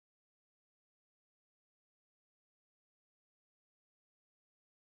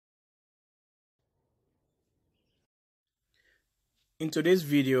In today's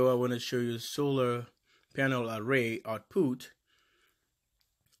video, I want to show you solar panel array output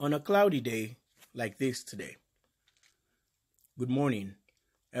on a cloudy day like this today. Good morning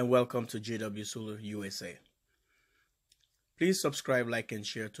and welcome to JW Solar USA. Please subscribe, like, and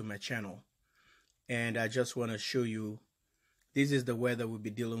share to my channel. And I just want to show you, this is the weather we'll be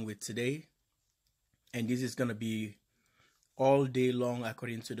dealing with today. And this is going to be all day long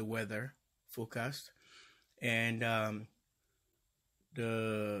according to the weather forecast. And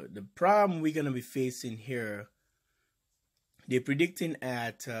the problem we're going to be facing here, they're predicting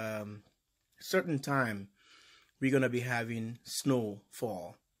at certain time we're going to be having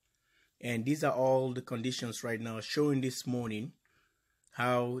snowfall. And these are all the conditions right now showing this morning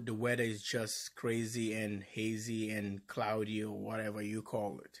how the weather is just crazy and hazy and cloudy, or whatever you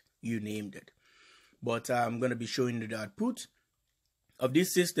call it, you named it. But I'm going to be showing you the output of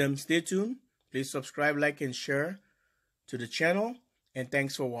this system. Stay tuned. Please subscribe, like, and share to the channel. And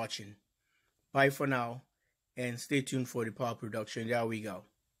thanks for watching. Bye for now. And stay tuned for the power production. There we go.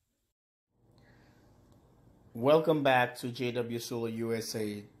 Welcome back to JW Solar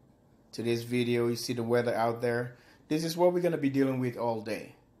USA. Today's video, you see the weather out there. This is what we're going to be dealing with all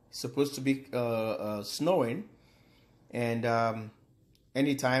day. It's supposed to be snowing. And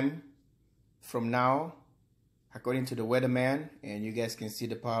anytime from now, according to the weatherman, and you guys can see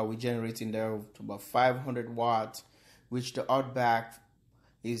the power we're generating there to about 500 watts, which the Outback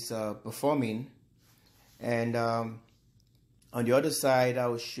is performing. And on the other side, I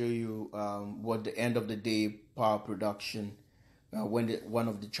will show you what the end of the day power production, when one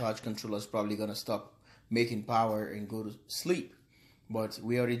of the charge controllers probably going to stop making power and go to sleep. But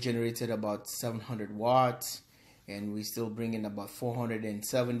we already generated about 700 watts, and we still bring in about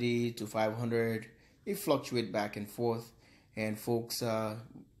 470 to 500. It fluctuates back and forth. And folks,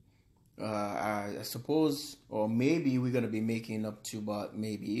 I suppose, or maybe we're going to be making up to about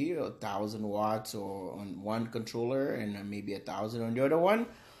maybe 1,000 watts or on one controller, and maybe 1,000 on the other one.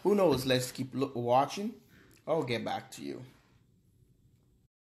 Who knows? Let's keep watching. I'll get back to you.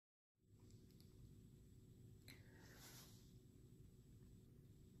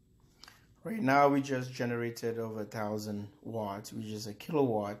 Right now we just generated over 1,000 watts, which is a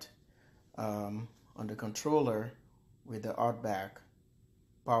kilowatt on the controller with the Outback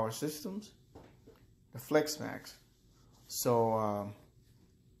power systems, the FlexMax. So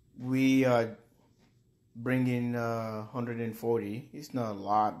we are bringing 140. It's not a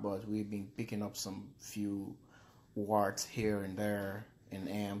lot, but we've been picking up some few watts here and there in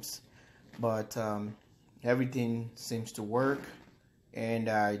amps. But everything seems to work, and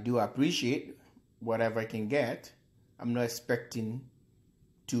I do appreciate whatever I can get. I'm not expecting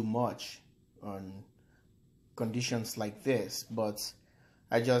too much on conditions like this, but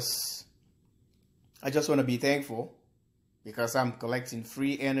I just want to be thankful because I'm collecting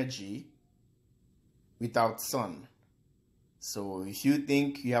free energy without sun. So if you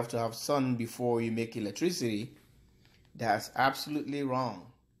think you have to have sun before you make electricity, that's absolutely wrong.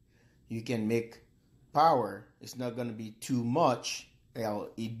 You can make power. It's not going to be too much. Well,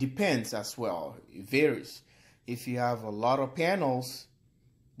 it depends as well. It varies. If you have a lot of panels,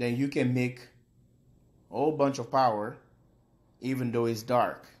 then you can make a whole bunch of power even though it's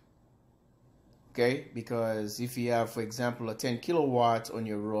dark. Okay, because if you have, for example, a 10 kilowatts on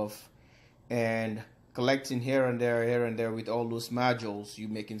your roof and collecting here and there with all those modules, you're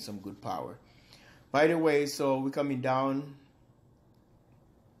making some good power. By the way, so we're coming down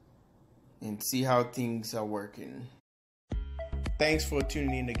and see how things are working. Thanks for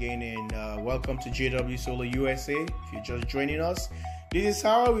tuning in again, and welcome to JW Solar USA. If you're just joining us, this is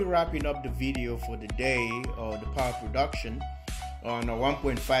how we're wrapping up the video for the day, or the power production on a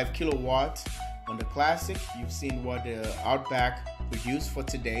 1.5 kilowatt on the Classic. You've seen what the Outback produced for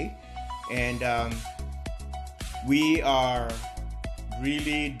today, and we are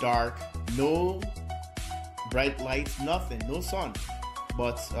really dark, no bright lights, nothing, no sun,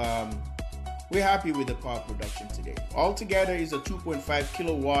 but we're happy with the power production today. Altogether is a 2.5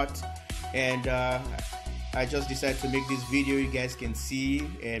 kilowatt, and I just decided to make this video. You guys can see,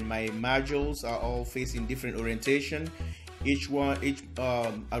 and my modules are all facing different orientation. Each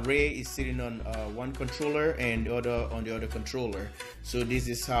array is sitting on one controller and the other on the other controller. So this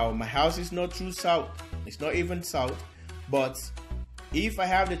is how my house is not true south. It's not even south, but if I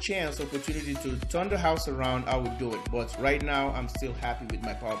have the chance, opportunity to turn the house around, I would do it. But right now, I'm still happy with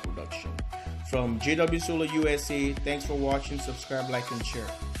my power production. From JW Solar USA, thanks for watching. Subscribe, like, and share.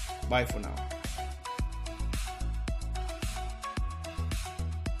 Bye for now.